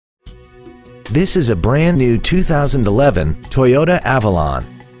This is a brand new 2011 Toyota Avalon.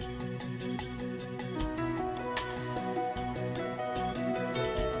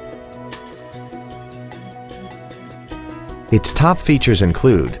 Its top features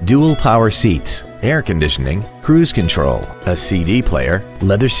include dual power seats, air conditioning, cruise control, a CD player,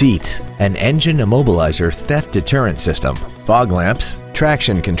 leather seats, an engine immobilizer theft deterrent system, fog lamps,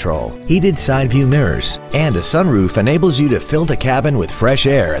 traction control, heated side view mirrors, and a sunroof enables you to fill the cabin with fresh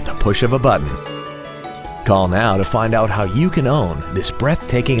air at the push of a button. Call now to find out how you can own this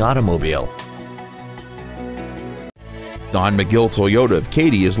breathtaking automobile. Don McGill Toyota of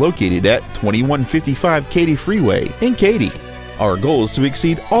Katy is located at 2155 Katy Freeway in Katy. Our goal is to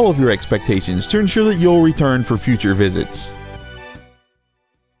exceed all of your expectations to ensure that you'll return for future visits.